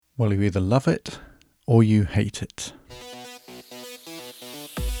Well, you either love it or you hate it.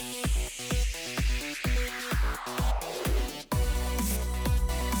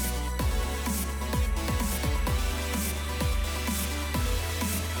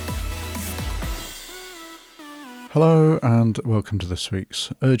 Hello and welcome to this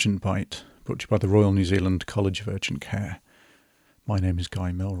week's Urgent Bite, brought to you by the Royal New Zealand College of Urgent Care. My name is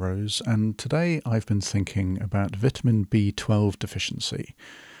Guy Melrose, and today I've been thinking about vitamin B12 deficiency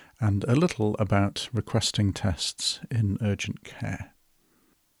and a little about requesting tests in urgent care.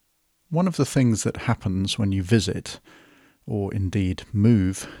 One of the things that happens when you visit, or indeed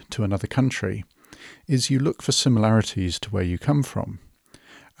move, to another country is you look for similarities to where you come from,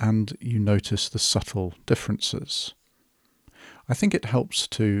 and you notice the subtle differences. I think it helps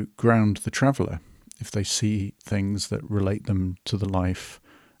to ground the traveller if they see things that relate them to the life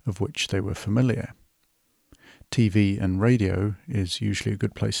of which they were familiar. TV and radio is usually a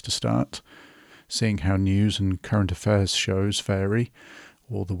good place to start, seeing how news and current affairs shows vary,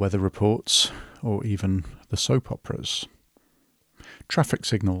 or the weather reports, or even the soap operas. Traffic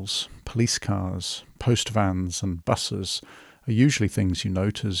signals, police cars, post vans and buses are usually things you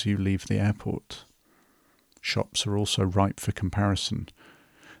note as you leave the airport. Shops are also ripe for comparison.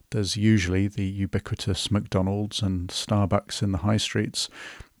 There's usually the ubiquitous McDonald's and Starbucks in the high streets,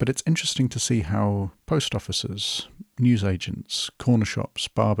 but it's interesting to see how post offices, newsagents, corner shops,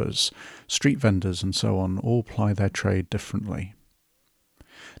 barbers, street vendors and so on all ply their trade differently.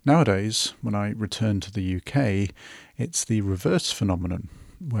 Nowadays, when I return to the UK, it's the reverse phenomenon,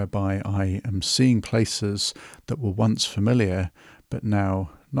 whereby I am seeing places that were once familiar, but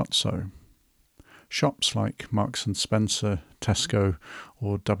now not so. Shops like Marks & Spencer, Tesco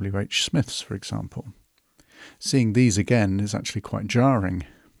or WH Smith's, for example. Seeing these again is actually quite jarring.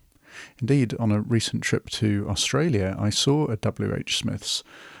 Indeed, on a recent trip to Australia, I saw a WH Smith's,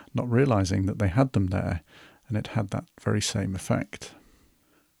 not realising that they had them there, and it had that very same effect.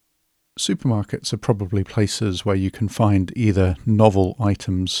 Supermarkets are probably places where you can find either novel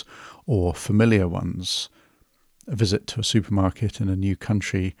items or familiar ones. A visit to a supermarket in a new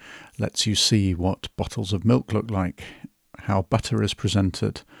country lets you see what bottles of milk look like, how butter is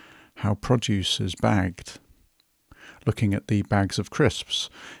presented, how produce is bagged. Looking at the bags of crisps,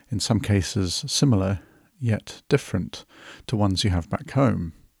 in some cases similar, yet different to ones you have back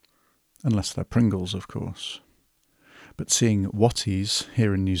home. Unless they're Pringles, of course. But seeing Watties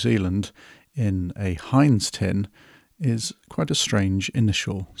here in New Zealand in a Heinz tin is quite a strange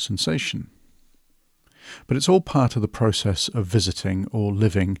initial sensation. But it's all part of the process of visiting or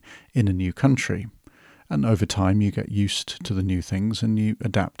living in a new country. And over time you get used to the new things and you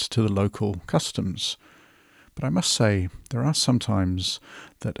adapt to the local customs. But I must say, there are some times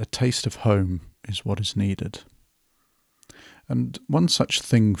that a taste of home is what is needed. And one such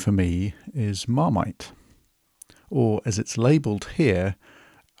thing for me is Marmite. Or as it's labelled here,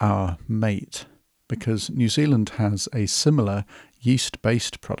 our mate, because New Zealand has a similar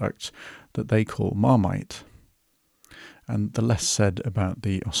yeast-based product that they call Marmite. And the less said about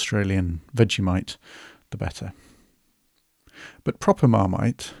the Australian Vegemite, the better. But proper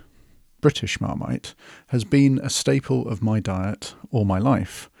Marmite, British Marmite, has been a staple of my diet all my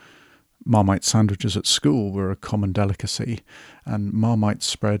life. Marmite sandwiches at school were a common delicacy, and Marmite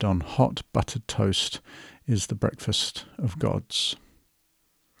spread on hot buttered toast is the breakfast of gods.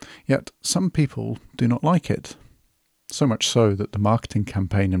 Yet some people do not like it. So much so that the marketing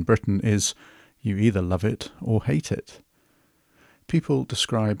campaign in Britain is, you either love it or hate it. People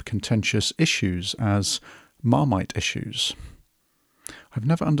describe contentious issues as Marmite issues. I've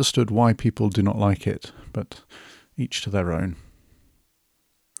never understood why people do not like it, but each to their own.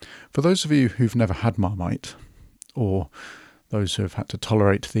 For those of you who've never had Marmite, or those who have had to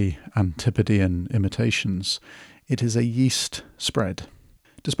tolerate the Antipodean imitations, it is a yeast spread.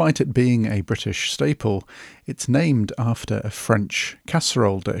 Despite it being a British staple, it's named after a French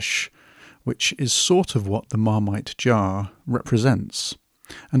casserole dish, which is sort of what the Marmite jar represents.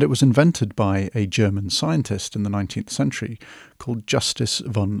 And it was invented by a German scientist in the 19th century called Justus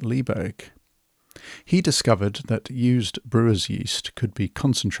von Liebig. He discovered that used brewer's yeast could be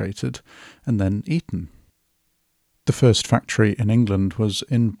concentrated and then eaten. The first factory in England was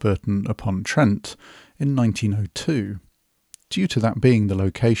in Burton-upon-Trent in 1902. Due to that being the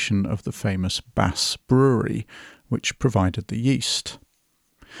location of the famous Bass Brewery, which provided the yeast.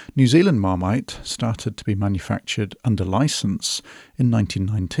 New Zealand Marmite started to be manufactured under licence in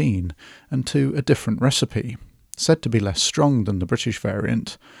 1919 and to a different recipe, said to be less strong than the British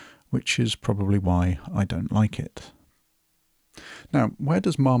variant, which is probably why I don't like it. Now, where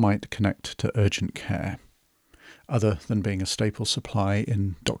does Marmite connect to urgent care? other than being a staple supply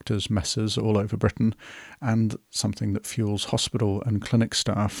in doctors' messes all over Britain, and something that fuels hospital and clinic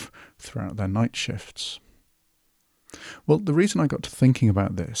staff throughout their night shifts. Well, the reason I got to thinking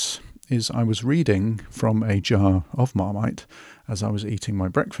about this is I was reading from a jar of Marmite as I was eating my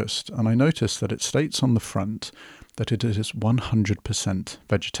breakfast, and I noticed that it states on the front that it is 100%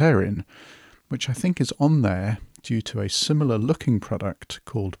 vegetarian, which I think is on there due to a similar looking product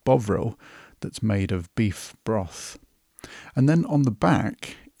called Bovril that's made of beef broth. And then on the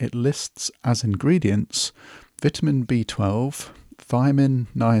back, it lists as ingredients vitamin B12, thiamine,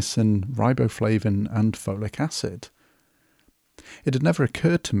 niacin, riboflavin, and folic acid. It had never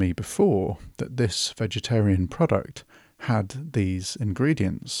occurred to me before that this vegetarian product had these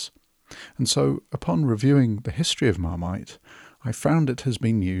ingredients. And so, upon reviewing the history of Marmite, I found it has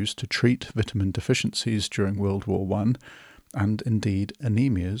been used to treat vitamin deficiencies during World War I and indeed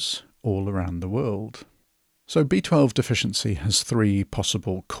anemias all around the world. So B12 deficiency has three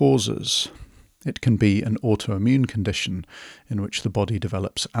possible causes. It can be an autoimmune condition in which the body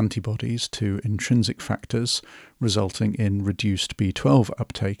develops antibodies to intrinsic factors, resulting in reduced B12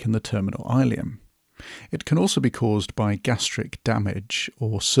 uptake in the terminal ileum. It can also be caused by gastric damage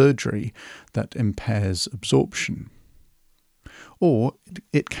or surgery that impairs absorption. Or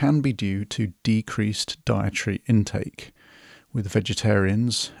it can be due to decreased dietary intake, with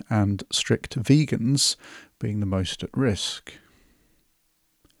vegetarians and strict vegans being the most at risk.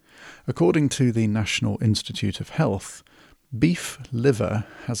 According to the National Institute of Health, beef liver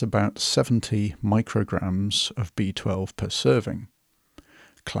has about 70 micrograms of B12 per serving,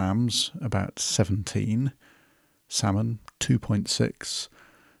 clams about 17, salmon 2.6,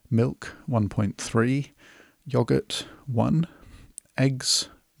 milk 1.3, yogurt 1, eggs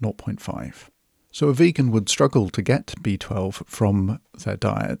 0.5. So a vegan would struggle to get B12 from their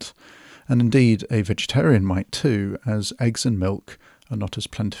diet, and indeed a vegetarian might too, as eggs and milk are not as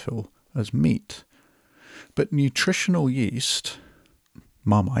plentiful as meat. But nutritional yeast,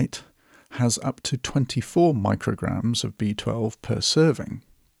 Marmite, has up to 24 micrograms of B12 per serving.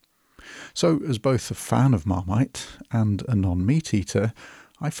 So, as both a fan of Marmite and a non-meat eater,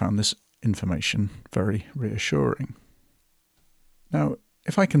 I found this information very reassuring. Now,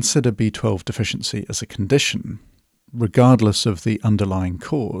 if I consider B12 deficiency as a condition, regardless of the underlying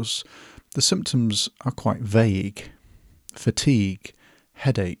cause, the symptoms are quite vague. Fatigue,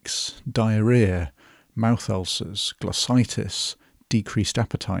 headaches, diarrhea, mouth ulcers, glossitis, decreased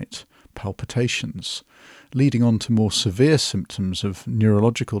appetite, palpitations, leading on to more severe symptoms of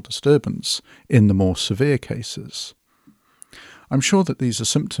neurological disturbance in the more severe cases. I'm sure that these are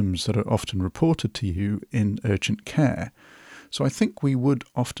symptoms that are often reported to you in urgent care, so I think we would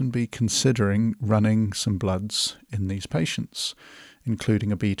often be considering running some bloods in these patients,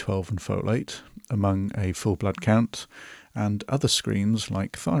 including a B12 and folate, among a full blood count, and other screens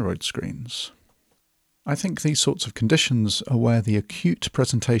like thyroid screens. I think these sorts of conditions are where the acute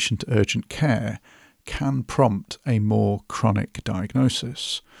presentation to urgent care can prompt a more chronic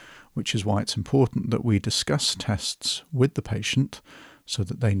diagnosis, which is why it's important that we discuss tests with the patient so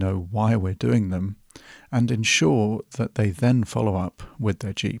that they know why we're doing them and ensure that they then follow up with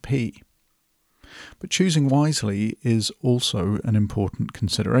their GP. But choosing wisely is also an important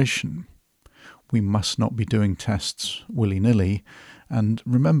consideration. We must not be doing tests willy-nilly, and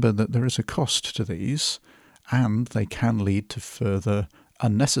remember that there is a cost to these, and they can lead to further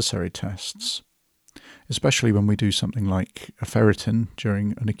unnecessary tests, especially when we do something like a ferritin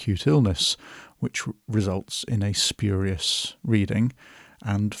during an acute illness, which results in a spurious reading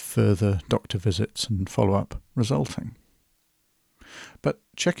and further doctor visits and follow-up resulting. But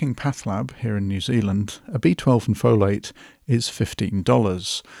checking PathLab here in New Zealand, a B12 and folate is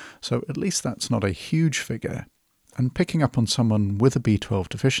 $15, so at least that's not a huge figure. And picking up on someone with a B12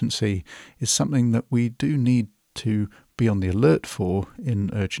 deficiency is something that we do need to be on the alert for in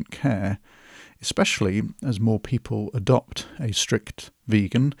urgent care, especially as more people adopt a strict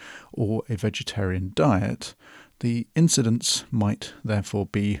vegan or a vegetarian diet. The incidence might therefore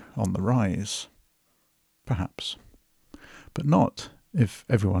be on the rise. Perhaps. But not if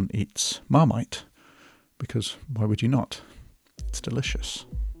everyone eats Marmite, because why would you not? It's delicious.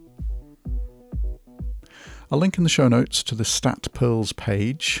 I'll link in the show notes to the Stat Pearls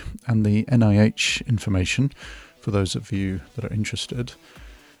page and the NIH information for those of you that are interested.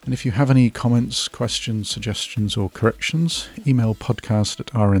 And if you have any comments, questions, suggestions or corrections, email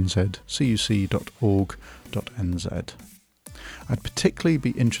podcast@rnzcuc.org.nz. I'd particularly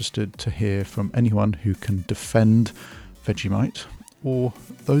be interested to hear from anyone who can defend Vegemite, or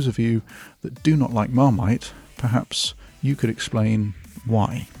those of you that do not like Marmite, perhaps you could explain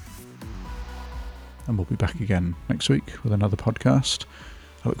why. and we'll be back again next week with another podcast.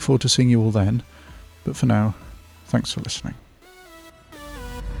 I look forward to seeing you all then, but for now, thanks for listening.